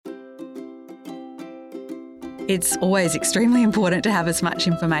It's always extremely important to have as much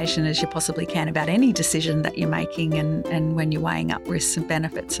information as you possibly can about any decision that you're making and when you're weighing up risks and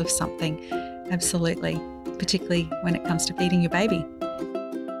benefits of something. Absolutely, particularly when it comes to feeding your baby.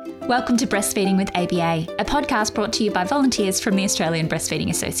 Welcome to Breastfeeding with ABA, a podcast brought to you by volunteers from the Australian Breastfeeding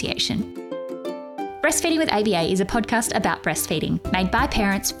Association. Breastfeeding with ABA is a podcast about breastfeeding, made by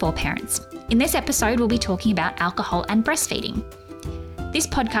parents for parents. In this episode, we'll be talking about alcohol and breastfeeding. This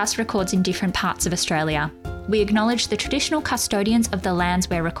podcast records in different parts of Australia. We acknowledge the traditional custodians of the lands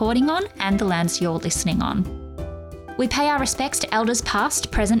we're recording on and the lands you're listening on. We pay our respects to elders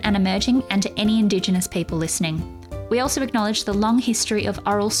past, present and emerging, and to any Indigenous people listening. We also acknowledge the long history of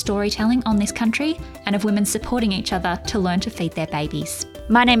oral storytelling on this country and of women supporting each other to learn to feed their babies.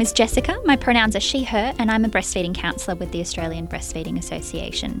 My name is Jessica, my pronouns are she, her, and I'm a breastfeeding counsellor with the Australian Breastfeeding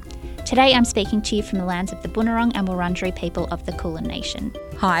Association. Today I'm speaking to you from the lands of the Boonwurrung and Wurundjeri people of the Kulin Nation.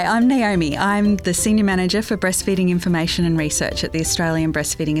 Hi, I'm Naomi. I'm the Senior Manager for Breastfeeding Information and Research at the Australian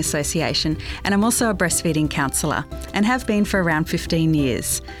Breastfeeding Association, and I'm also a breastfeeding counsellor and have been for around 15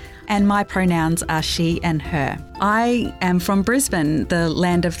 years. And my pronouns are she and her. I am from Brisbane, the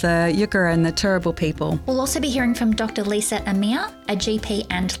land of the Yugara and the Turrbal people. We'll also be hearing from Dr. Lisa Amir, a GP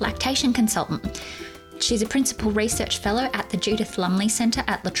and lactation consultant. She's a Principal Research Fellow at the Judith Lumley Centre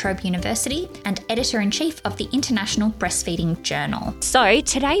at La Trobe University and Editor-in-Chief of the International Breastfeeding Journal. So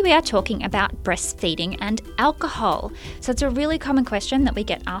today we are talking about breastfeeding and alcohol. So it's a really common question that we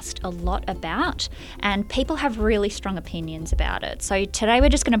get asked a lot about, and people have really strong opinions about it. So today we're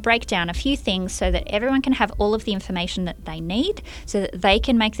just going to break down a few things so that everyone can have all of the information that they need so that they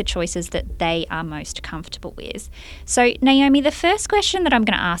can make the choices that they are most comfortable with. So Naomi, the first question that I'm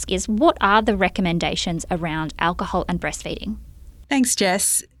going to ask is, what are the recommendations around alcohol and breastfeeding? Thanks,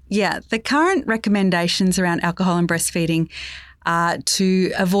 Jess. Yeah, the current recommendations around alcohol and breastfeeding are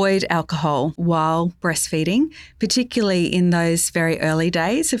to avoid alcohol while breastfeeding, particularly in those very early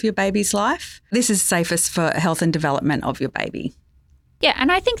days of your baby's life. This is safest for health and development of your baby. Yeah,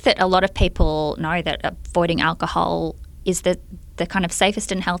 and I think that a lot of people know that avoiding alcohol is the kind of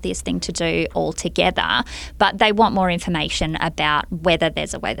safest and healthiest thing to do altogether, but they want more information about whether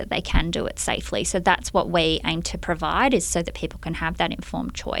there's a way that they can do it safely. So that's what we aim to provide, is so that people can have that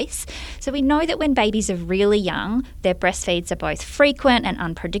informed choice. So we know that when babies are really young, their breastfeeds are both frequent and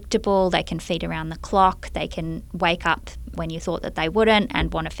unpredictable. They can feed around the clock. They can wake up when you thought that they wouldn't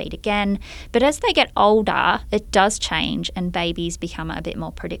and want to feed again. But as they get older, it does change and babies become a bit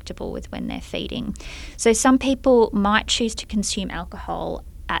more predictable with when they're feeding. So some people might choose to consume alcohol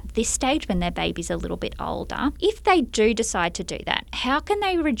at this stage when their baby's a little bit older. If they do decide to do that, how can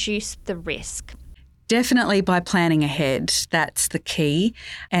they reduce the risk? Definitely by planning ahead. That's the key.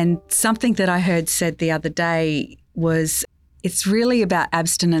 And something that I heard said the other day was it's really about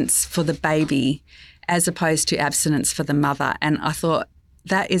abstinence for the baby as opposed to abstinence for the mother. And I thought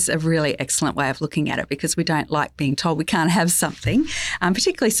that is a really excellent way of looking at it, because we don't like being told we can't have something,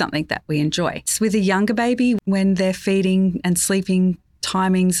 particularly something that we enjoy. So with a younger baby, when their feeding and sleeping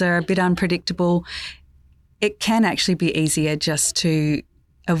timings are a bit unpredictable, it can actually be easier just to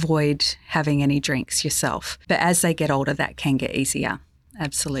avoid having any drinks yourself. But as they get older, that can get easier.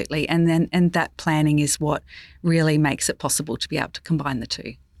 Absolutely. And that planning is what really makes it possible to be able to combine the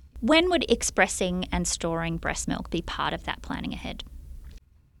two. When would expressing and storing breast milk be part of that planning ahead?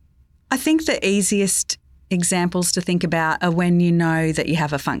 I think the easiest examples to think about are when you know that you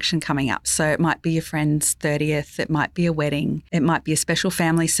have a function coming up. So it might be your friend's 30th, it might be a wedding, it might be a special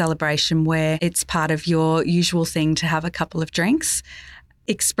family celebration where it's part of your usual thing to have a couple of drinks.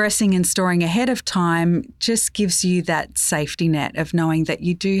 Expressing and storing ahead of time just gives you that safety net of knowing that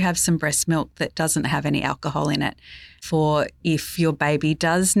you do have some breast milk that doesn't have any alcohol in it, for if your baby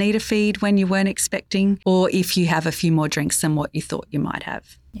does need a feed when you weren't expecting, or if you have a few more drinks than what you thought you might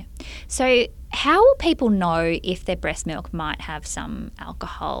have. Yeah. So how will people know if their breast milk might have some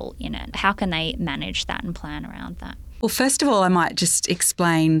alcohol in it? How can they manage that and plan around that? Well, first of all, I might just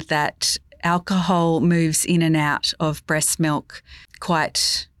explain that alcohol moves in and out of breast milk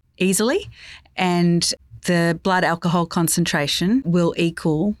quite easily, and the blood alcohol concentration will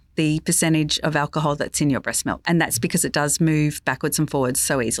equal the percentage of alcohol that's in your breast milk, and that's because it does move backwards and forwards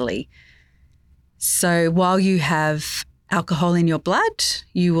so easily. So while you have alcohol in your blood,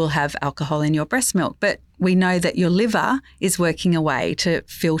 you will have alcohol in your breast milk, but we know that your liver is working away to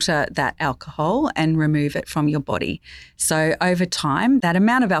filter that alcohol and remove it from your body. So over time, that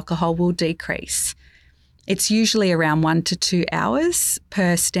amount of alcohol will decrease. It's usually around 1 to 2 hours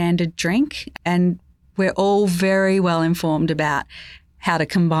per standard drink, and we're all very well informed about how to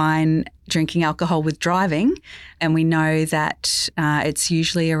combine drinking alcohol with driving, and we know that it's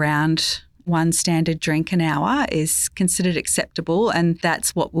usually around one standard drink an hour is considered acceptable, and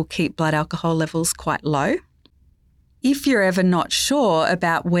that's what will keep blood alcohol levels quite low. If you're ever not sure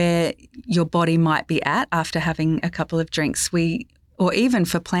about where your body might be at after having a couple of drinks, or even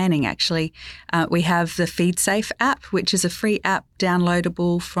for planning actually, we have the FeedSafe app, which is a free app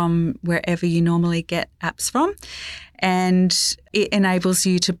downloadable from wherever you normally get apps from. And it enables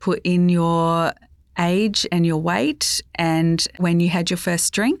you to put in your age and your weight and when you had your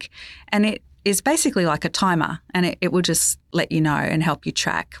first drink. And it is basically like a timer, and it will just let you know and help you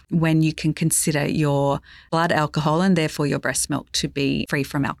track when you can consider your blood alcohol and therefore your breast milk to be free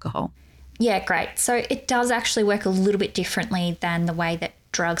from alcohol. Yeah, great. So it does actually work a little bit differently than the way that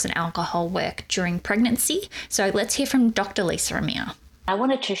drugs and alcohol work during pregnancy. So let's hear from Dr. Lisa Amir. I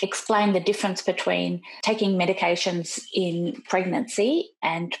wanted to explain the difference between taking medications in pregnancy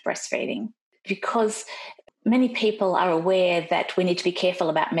and breastfeeding, because many people are aware that we need to be careful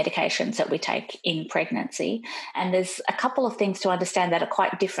about medications that we take in pregnancy. And there's a couple of things to understand that are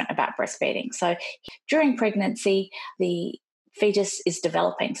quite different about breastfeeding. So during pregnancy, the fetus is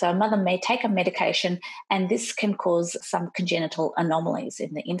developing. So a mother may take a medication and this can cause some congenital anomalies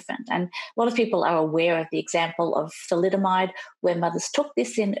in the infant. And a lot of people are aware of the example of thalidomide, where mothers took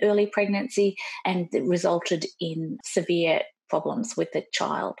this in early pregnancy and it resulted in severe problems with the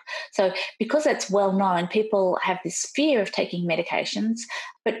child. So because it's well known, people have this fear of taking medications,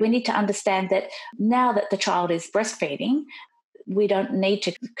 but we need to understand that now that the child is breastfeeding, we don't need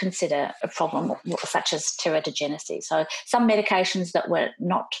to consider a problem such as teratogenesis. So some medications that were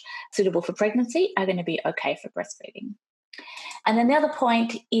not suitable for pregnancy are going to be okay for breastfeeding. And then the other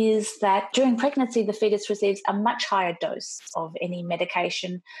point is that during pregnancy, the fetus receives a much higher dose of any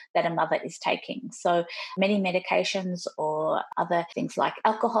medication that a mother is taking. So many medications or other things like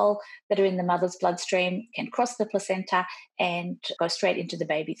alcohol that are in the mother's bloodstream can cross the placenta and go straight into the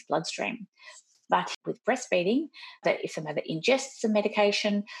baby's bloodstream. But with breastfeeding, that if the mother ingests the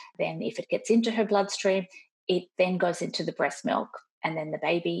medication, then if it gets into her bloodstream, it then goes into the breast milk, and then the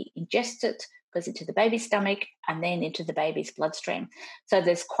baby ingests it, goes into the baby's stomach, and then into the baby's bloodstream. So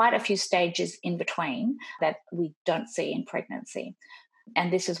there's quite a few stages in between that we don't see in pregnancy.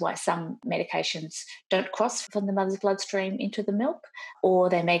 And this is why some medications don't cross from the mother's bloodstream into the milk, or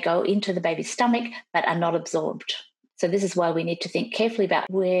they may go into the baby's stomach but are not absorbed. So this is why we need to think carefully about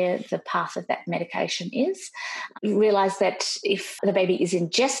where the path of that medication is. Realise that if the baby is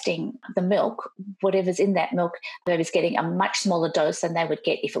ingesting the milk, whatever's in that milk, the baby's getting a much smaller dose than they would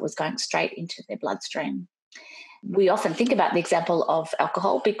get if it was going straight into their bloodstream. We often think about the example of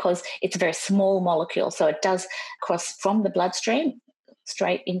alcohol because it's a very small molecule, so it does cross from the bloodstream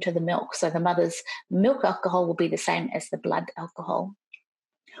straight into the milk. So the mother's milk alcohol will be the same as the blood alcohol.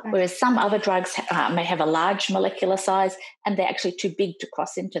 Whereas some other drugs may have a large molecular size and they're actually too big to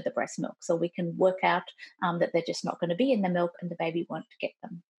cross into the breast milk. So we can work out that they're just not going to be in the milk and the baby won't get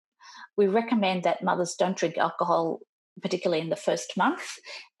them. We recommend that mothers don't drink alcohol, particularly in the first month.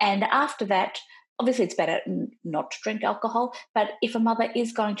 And after that, obviously it's better not to drink alcohol. But if a mother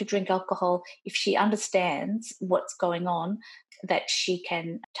is going to drink alcohol, if she understands what's going on, that she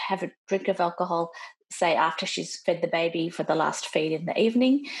can have a drink of alcohol, say after she's fed the baby for the last feed in the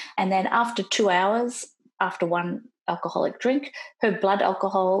evening, and then after 2 hours after one alcoholic drink, her blood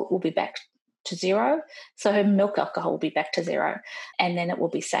alcohol will be back to zero, so her milk alcohol will be back to zero, and then it will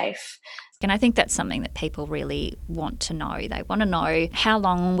be safe. And I think that's something that people really want to know. They want to know, how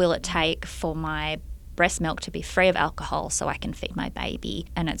long will it take for my breast milk to be free of alcohol so I can feed my baby?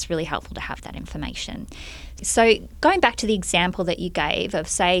 And it's really helpful to have that information. So going back to the example that you gave of,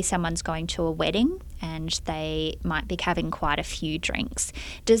 say, someone's going to a wedding and they might be having quite a few drinks.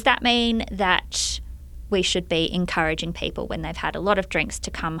 Does that mean that we should be encouraging people when they've had a lot of drinks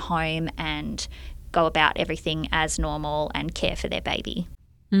to come home and go about everything as normal and care for their baby?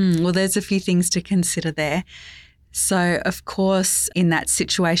 Well, there's a few things to consider there. So, of course, in that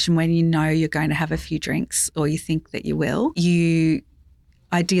situation when you know you're going to have a few drinks or you think that you will, you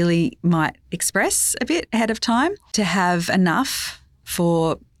ideally might express a bit ahead of time to have enough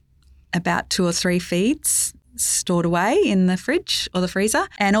for about 2 or 3 feeds stored away in the fridge or the freezer,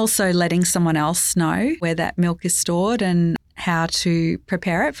 and also letting someone else know where that milk is stored and how to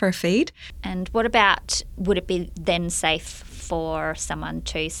prepare it for a feed. And what about, would it be then safe for someone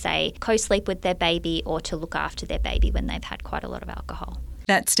to, say, co-sleep with their baby or to look after their baby when they've had quite a lot of alcohol?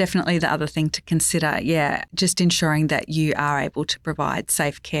 That's definitely the other thing to consider, yeah, just ensuring that you are able to provide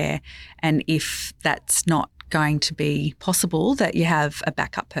safe care, and if that's not going to be possible, that you have a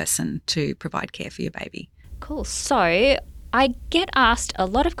backup person to provide care for your baby. Cool. So I get asked a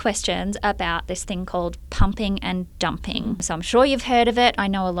lot of questions about this thing called pumping and dumping. So I'm sure you've heard of it. I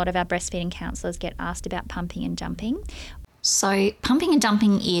know a lot of our breastfeeding counsellors get asked about pumping and dumping. So pumping and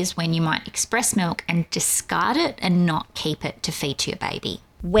dumping is when you might express milk and discard it and not keep it to feed to your baby.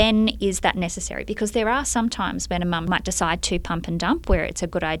 When is that necessary? Because there are some times when a mum might decide to pump and dump where it's a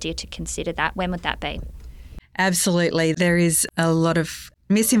good idea to consider that. When would that be? Absolutely. There is a lot of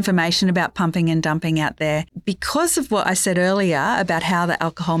misinformation about pumping and dumping out there because of what I said earlier about how the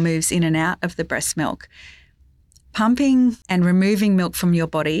alcohol moves in and out of the breast milk. Pumping and removing milk from your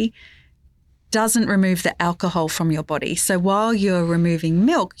body doesn't remove the alcohol from your body. So while you're removing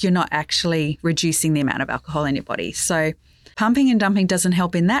milk, you're not actually reducing the amount of alcohol in your body. So pumping and dumping doesn't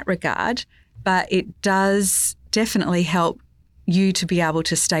help in that regard, but it does definitely help you to be able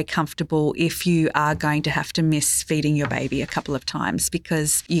to stay comfortable if you are going to have to miss feeding your baby a couple of times,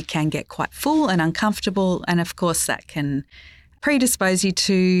 because you can get quite full and uncomfortable, and of course that can predispose you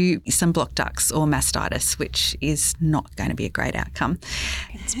to some blocked ducts or mastitis, which is not going to be a great outcome.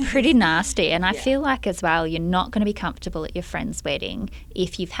 It's pretty nasty, and I feel like as well you're not going to be comfortable at your friend's wedding.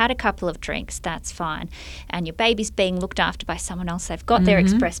 If you've had a couple of drinks, that's fine, and your baby's being looked after by someone else. They've got their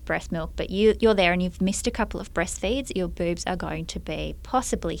express breast milk, but you're there and you've missed a couple of breastfeeds. Your boobs are going to be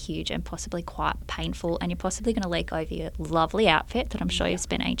possibly huge and possibly quite painful, and you're possibly going to leak over your lovely outfit that I'm sure you've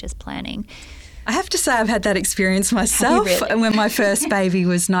spent ages planning. I have to say I've had that experience myself. Really? When my first baby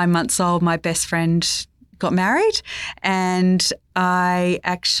was 9 months old, my best friend got married, and I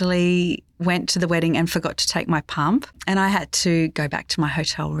actually went to the wedding and forgot to take my pump, and I had to go back to my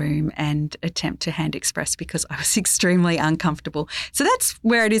hotel room and attempt to hand express because I was extremely uncomfortable. So that's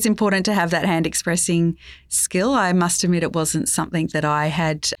where it is important to have that hand expressing skill. I must admit it wasn't something that I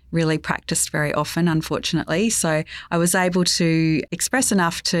had really practiced very often, unfortunately. So I was able to express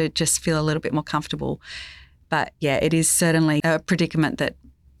enough to just feel a little bit more comfortable. But yeah, it is certainly a predicament that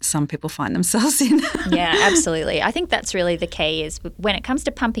some people find themselves in. Yeah, absolutely. I think that's really the key is when it comes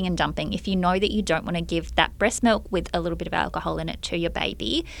to pumping and dumping, if you know that you don't want to give that breast milk with a little bit of alcohol in it to your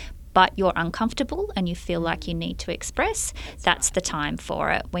baby, but you're uncomfortable and you feel like you need to express, that's the time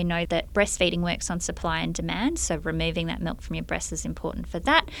for it. We know that breastfeeding works on supply and demand, so removing that milk from your breast is important for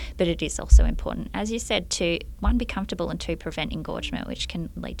that, but it is also important, as you said, to, one, be comfortable and two, prevent engorgement, which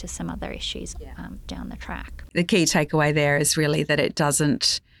can lead to some other issues down the track. The key takeaway there is really that it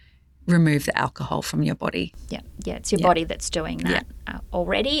doesn't remove the alcohol from your body. Yeah, it's your body that's doing that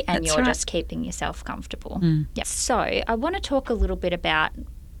already, and That's you're right. just keeping yourself comfortable. Yeah. So I want to talk a little bit about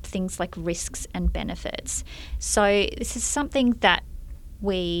things like risks and benefits. So this is something that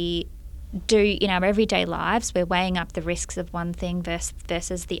we do in our everyday lives. We're weighing up the risks of one thing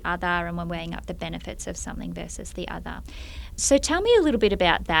versus the other, and we're weighing up the benefits of something versus the other. So tell me a little bit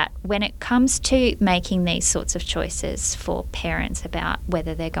about that when it comes to making these sorts of choices for parents about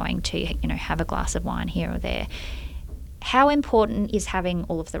whether they're going to, have a glass of wine here or there. How important is having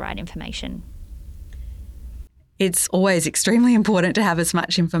all of the right information? It's always extremely important to have as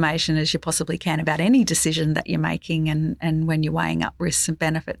much information as you possibly can about any decision that you're making, and when you're weighing up risks and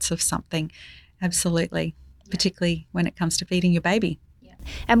benefits of something. Absolutely, particularly when it comes to feeding your baby.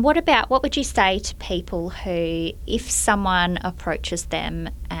 And what would you say to people who, if someone approaches them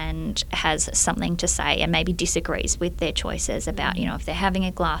and has something to say and maybe disagrees with their choices about, if they're having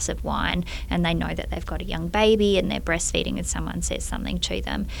a glass of wine and they know that they've got a young baby and they're breastfeeding and someone says something to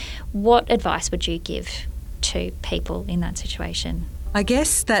them, what advice would you give to people in that situation? I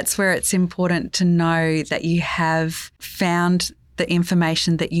guess that's where it's important to know that you have found the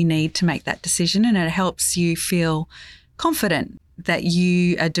information that you need to make that decision, and it helps you feel confident that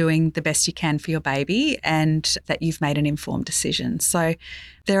you are doing the best you can for your baby and that you've made an informed decision. So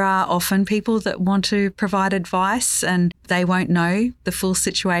there are often people that want to provide advice and they won't know the full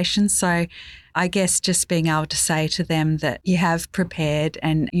situation. So I guess just being able to say to them that you have prepared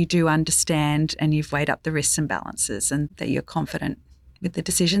and you do understand and you've weighed up the risks and balances and that you're confident with the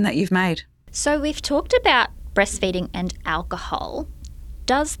decision that you've made. So we've talked about breastfeeding and alcohol.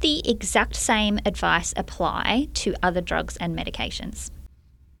 Does the exact same advice apply to other drugs and medications?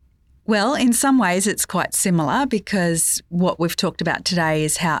 Well, in some ways it's quite similar, because what we've talked about today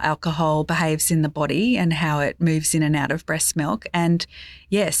is how alcohol behaves in the body and how it moves in and out of breast milk. And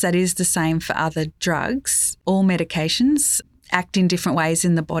yes, that is the same for other drugs. All medications act in different ways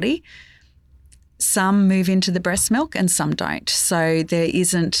in the body. Some move into the breast milk and some don't. So there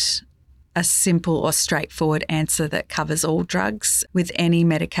isn't a simple or straightforward answer that covers all drugs. With any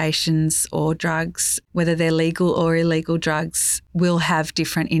medications or drugs, whether they're legal or illegal drugs, will have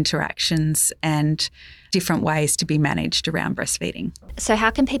different interactions and different ways to be managed around breastfeeding. So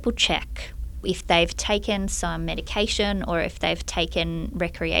how can people check if they've taken some medication or if they've taken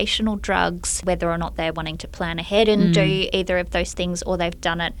recreational drugs, whether or not they're wanting to plan ahead and do either of those things, or they've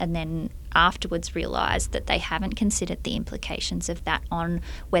done it and then afterwards realise that they haven't considered the implications of that on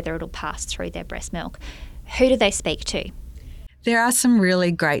whether it'll pass through their breast milk. Who do they speak to? There are some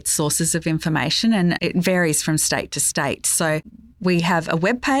really great sources of information, and it varies from state to state. So we have a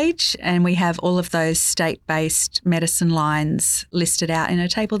webpage and we have all of those state-based medicine lines listed out in a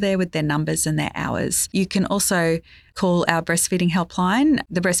table there with their numbers and their hours. You can also call our breastfeeding helpline.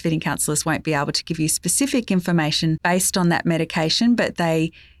 The breastfeeding counsellors won't be able to give you specific information based on that medication, but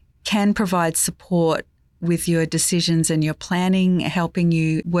they can provide support with your decisions and your planning, helping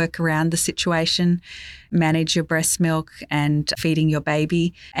you work around the situation, manage your breast milk and feeding your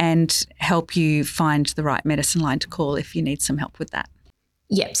baby, and help you find the right medicine line to call if you need some help with that.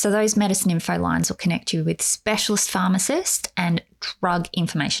 Yep, so those medicine info lines will connect you with specialist pharmacists and drug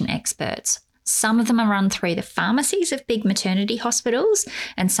information experts. Some of them are run through the pharmacies of big maternity hospitals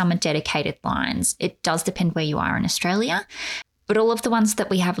and some are dedicated lines. It does depend where you are in Australia. But all of the ones that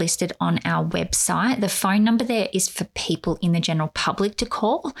we have listed on our website, the phone number there is for people in the general public to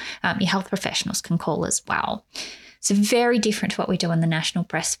call. Your health professionals can call as well. So very different to what we do on the National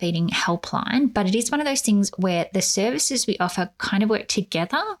Breastfeeding Helpline, but it is one of those things where the services we offer kind of work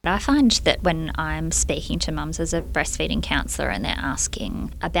together. I find that when I'm speaking to mums as a breastfeeding counsellor and they're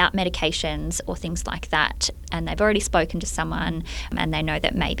asking about medications or things like that, and they've already spoken to someone and they know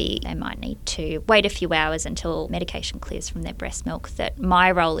that maybe they might need to wait a few hours until medication clears from their breast milk, that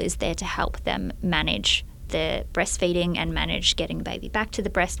my role is there to help them manage the breastfeeding and manage getting the baby back to the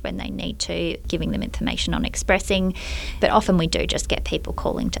breast when they need to, giving them information on expressing. But often we do just get people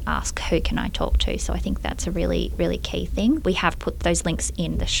calling to ask, who can I talk to? So I think that's a really, really key thing. We have put those links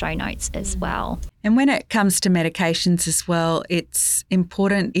in the show notes as well. And when it comes to medications as well, it's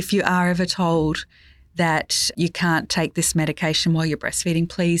important, if you are ever told that you can't take this medication while you're breastfeeding,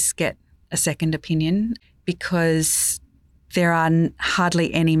 please get a second opinion, because there are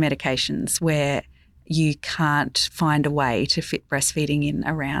hardly any medications where you can't find a way to fit breastfeeding in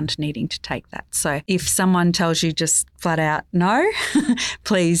around needing to take that. So if someone tells you just flat out no,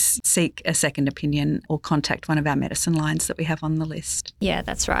 please seek a second opinion or contact one of our medicine lines that we have on the list. Yeah,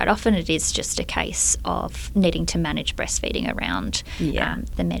 that's right. Often it is just a case of needing to manage breastfeeding around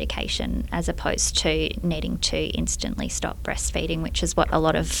the medication, as opposed to needing to instantly stop breastfeeding, which is what a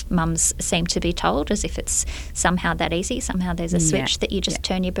lot of mums seem to be told, as if it's somehow that easy. Somehow there's a switch that you just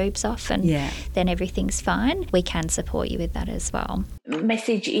turn your boobs off and then everything's fine. We can support you with that as well.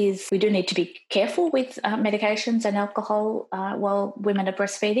 Message is we do need to be careful with medications and alcohol while women are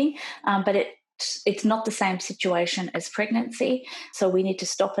breastfeeding, but it's not the same situation as pregnancy. So we need to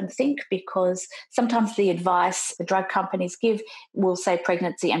stop and think, because sometimes the advice the drug companies give will say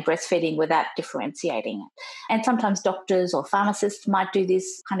pregnancy and breastfeeding without differentiating it. And sometimes doctors or pharmacists might do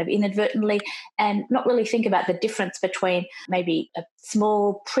this kind of inadvertently and not really think about the difference between maybe a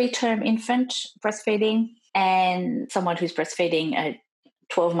small preterm infant breastfeeding and someone who's breastfeeding a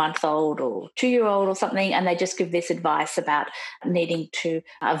 12-month-old or 2-year-old or something, and they just give this advice about needing to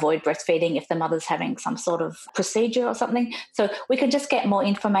avoid breastfeeding if the mother's having some sort of procedure or something. So we can just get more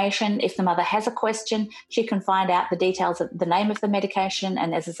information. If the mother has a question, she can find out the details of the name of the medication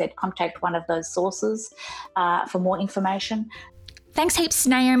and, as I said, contact one of those sources for more information. Thanks heaps,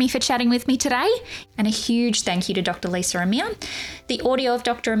 Naomi, for chatting with me today. And a huge thank you to Dr. Lisa Amir. The audio of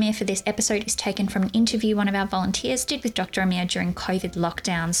Dr. Amir for this episode is taken from an interview one of our volunteers did with Dr. Amir during COVID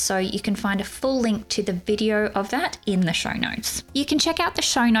lockdown, so you can find a full link to the video of that in the show notes. You can check out the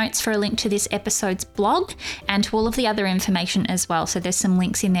show notes for a link to this episode's blog and to all of the other information as well, so there's some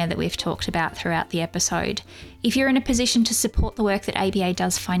links in there that we've talked about throughout the episode. If you're in a position to support the work that ABA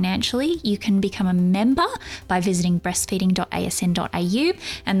does financially, you can become a member by visiting breastfeeding.asn.au,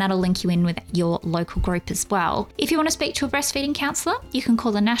 and that'll link you in with your local group as well. If you want to speak to a breastfeeding counsellor, you can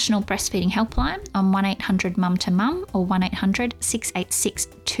call the National Breastfeeding Helpline on 1800 Mum to Mum or 1800 686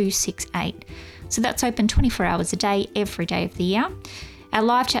 268. So that's open 24 hours a day, every day of the year. Our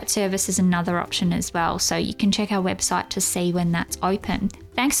live chat service is another option as well, so you can check our website to see when that's open.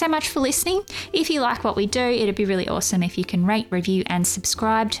 Thanks so much for listening. If you like what we do, it'd be really awesome if you can rate, review and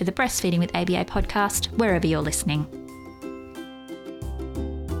subscribe to the Breastfeeding with ABA podcast wherever you're listening.